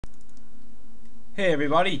Hey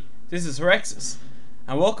everybody, this is Horexus,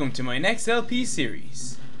 and welcome to my next LP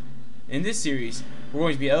series. In this series, we're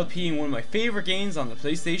going to be LPing one of my favorite games on the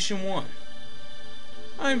PlayStation 1.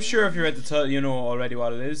 I'm sure if you read the title you know already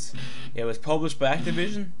what it is. It was published by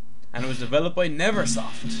Activision, and it was developed by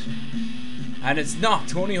Neversoft. And it's not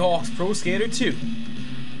Tony Hawk's Pro Skater 2.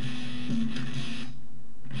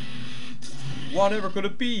 Whatever could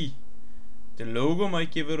it be? The logo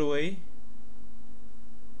might give it away.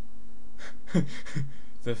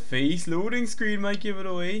 The face loading screen might give it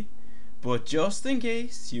away, but just in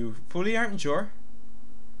case you fully aren't sure.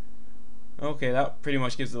 Okay, that pretty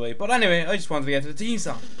much gives it away. But anyway, I just wanted to get to the theme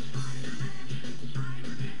song.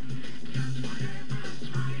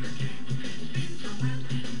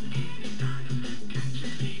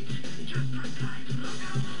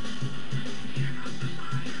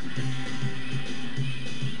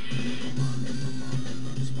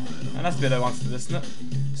 And that's the bit I wanted to listen to.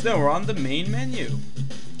 So now we're on the main menu.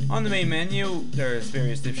 On the main menu, there's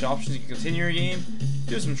various different options. You can continue your game,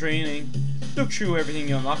 do some training, look through everything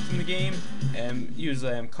you unlocked in the game, use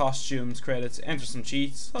costumes, credits, enter some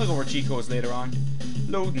cheats. I'll go over cheat codes later on.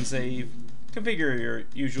 Load and save, configure your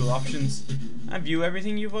usual options, and view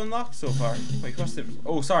everything you've unlocked so far. Wait, what's the?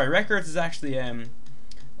 Oh, sorry. Records is actually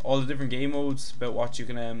all the different game modes about what you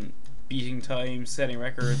can beating times, setting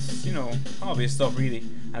records, you know, obvious stuff really.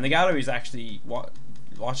 And the gallery is actually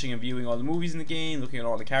watching and viewing all the movies in the game, looking at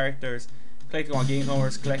all the characters, collecting all game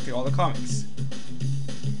covers, collecting all the comics.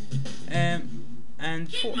 And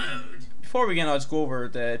before we begin, I'll just go over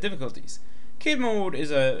the difficulties. Kid mode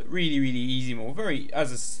is a really easy mode. Very,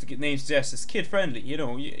 as the name suggests, it's kid friendly. You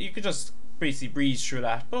know, you could just basically breeze through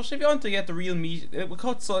that. But if you want to get the real meat, it will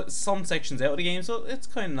cut some sections out of the game, so it's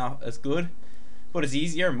kind of not as good. But it's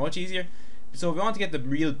easier, much easier. So if you want to get the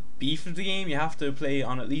real beef of the game, you have to play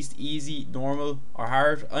on at least easy, normal, or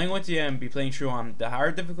hard. I'm going to be playing through on the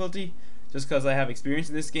hard difficulty, just because I have experience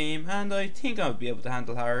in this game, and I think I'll be able to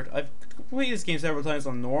handle hard. I've played this game several times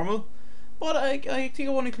on normal, but I think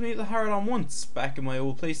I only played the hard on once back in my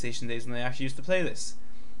old PlayStation days when I actually used to play this.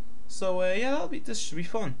 So yeah, this should be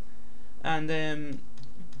fun. And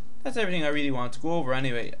that's everything I really want to go over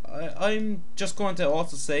anyway. I'm just going to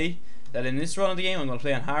also say that in this run of the game I'm going to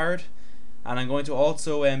play on hard, and I'm going to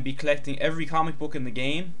also be collecting every comic book in the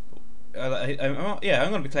game. I'm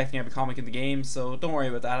going to be collecting every comic in the game, so don't worry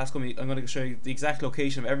about that. I'm going to show you the exact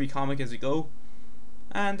location of every comic as we go,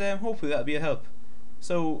 and hopefully that'll be a help.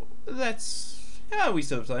 So we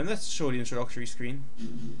still have time. Let's show the introductory screen.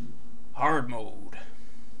 Hard mode.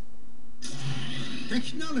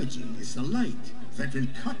 Technology is the light that will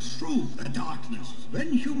cut through the darkness.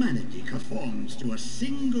 When humanity conforms to a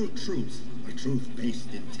single truth, a truth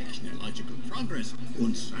based in technological progress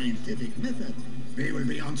and scientific method, we will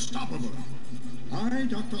be unstoppable. I,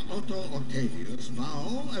 Dr. Otto Octavius,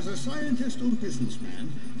 vow as a scientist and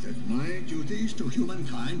businessman that my duties to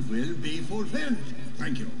humankind will be fulfilled.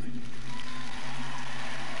 Thank you.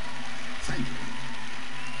 Thank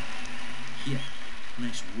you. Yeah,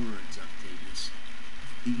 nice words, Octavius.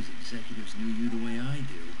 If these executives knew you the way I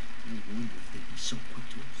do, I wonder if they'd be so quick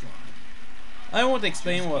to applaud. I won't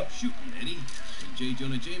explain what. Shooting, Eddie. When J.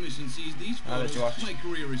 Jonah Jameson sees these photos, my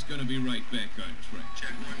career is going to be right back on track.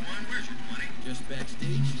 Check 1-1, where's your money? Just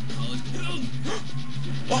backstage.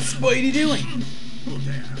 What's Spidey doing? Who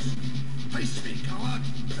dares? Face me, coward.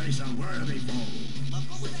 Face a worthy foe.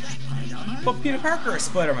 Spider-Man? But Peter Parker is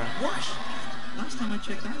Spider-Man. What? Last time I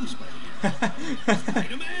checked, I was Spider-Man.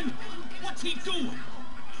 Spider-Man? What's he doing?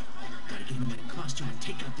 Gotta get him in a costume and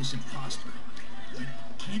take out this imposter.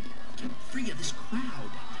 Can't get free of this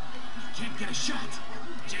crowd. Can't get a shot.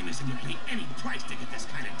 Jameson would pay any price to get this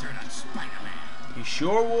kind of dirt on Spider-Man. You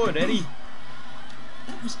sure would, Eddie.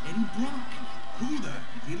 That was Eddie Brock. Who the?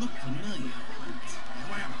 He looked familiar.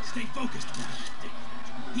 However, stay focused.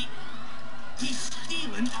 He's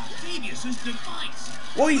stealing Octavius's device.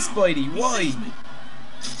 Why, Spidey? Why? He sees me.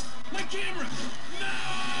 My camera!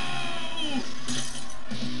 No!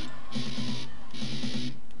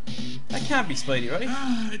 That can't be Spidey, right?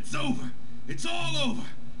 It's over. It's all over.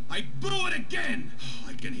 I blew it again.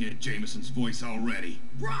 I can hear Jameson's voice already.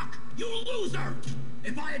 Brock, you loser!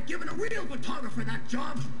 If I had given a real photographer that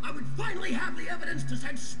job, I would finally have the evidence to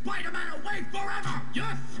send Spider-Man away forever!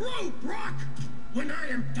 You're through, Brock! When I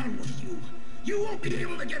am done with you, you won't be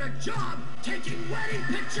able to get a job taking wedding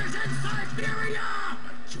pictures in Siberia! I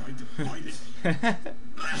tried to fight it.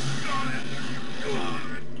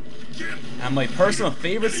 And my personal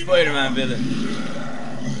favorite Spider-Man villain,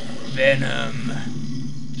 Venom.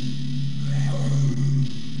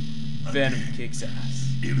 Venom kicks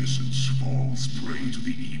ass. Innocence falls prey to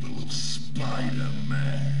the evil of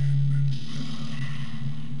Spider-Man.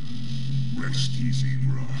 Rest easy,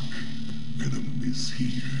 Brock. Venom is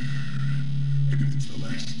here. And if it's the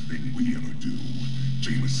last thing we ever do,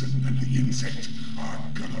 Jameson and the insect are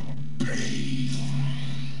gonna pay.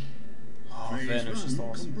 Oh, Venom's just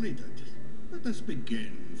awesome. Completed. Let us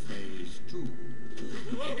begin phase 2.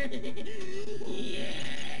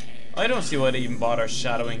 I don't see why they even bother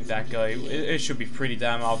shadowing that guy. It should be pretty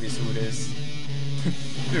damn obvious who it is.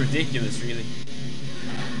 It's ridiculous, really.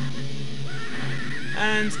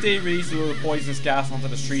 And they release a little poisonous gas onto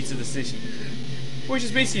the streets of the city, which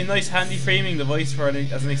is basically a nice handy framing device for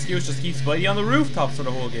as an excuse just to keep Spidey on the rooftops for the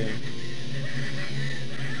whole game.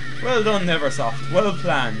 Well done, Neversoft. Well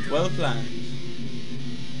planned. Well planned.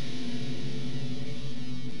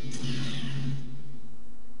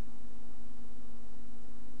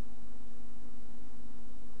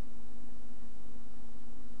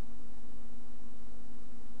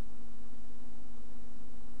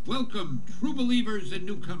 Welcome, true believers and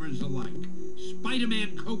newcomers alike.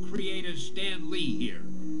 Spider-Man co-creator Stan Lee here.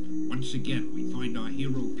 Once again, we find our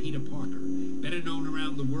hero Peter Parker, better known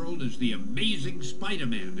around the world as the Amazing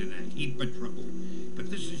Spider-Man, in a heap of trouble. But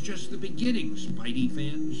this is just the beginning, Spidey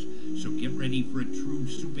fans. So get ready for a true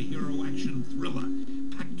superhero action thriller,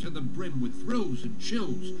 packed to the brim with thrills and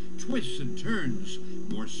chills, twists and turns,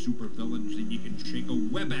 more supervillains than you can shake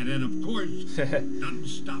a web at, and of course,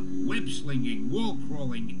 non-stop web-slinging,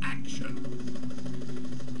 wall-crawling action.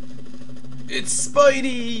 It's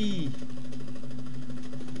Spidey!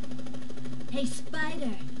 Hey,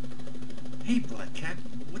 Spider. Hey, Black Cat,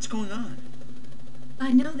 what's going on?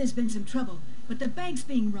 I know there's been some trouble, but the bank's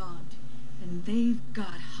being robbed, and they've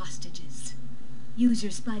got hostages. Use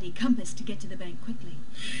your Spidey compass to get to the bank quickly.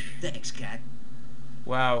 Thanks, Cat.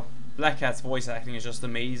 Wow, Black Cat's voice acting is just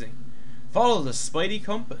amazing. Follow the Spidey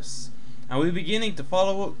compass. And we'll be beginning to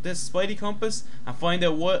follow this Spidey compass and find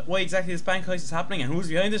out why exactly this bank heist is happening and who's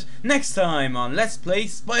behind it next time on Let's Play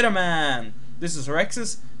Spider-Man. This is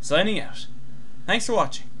Rexus, signing out. Thanks for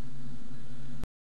watching.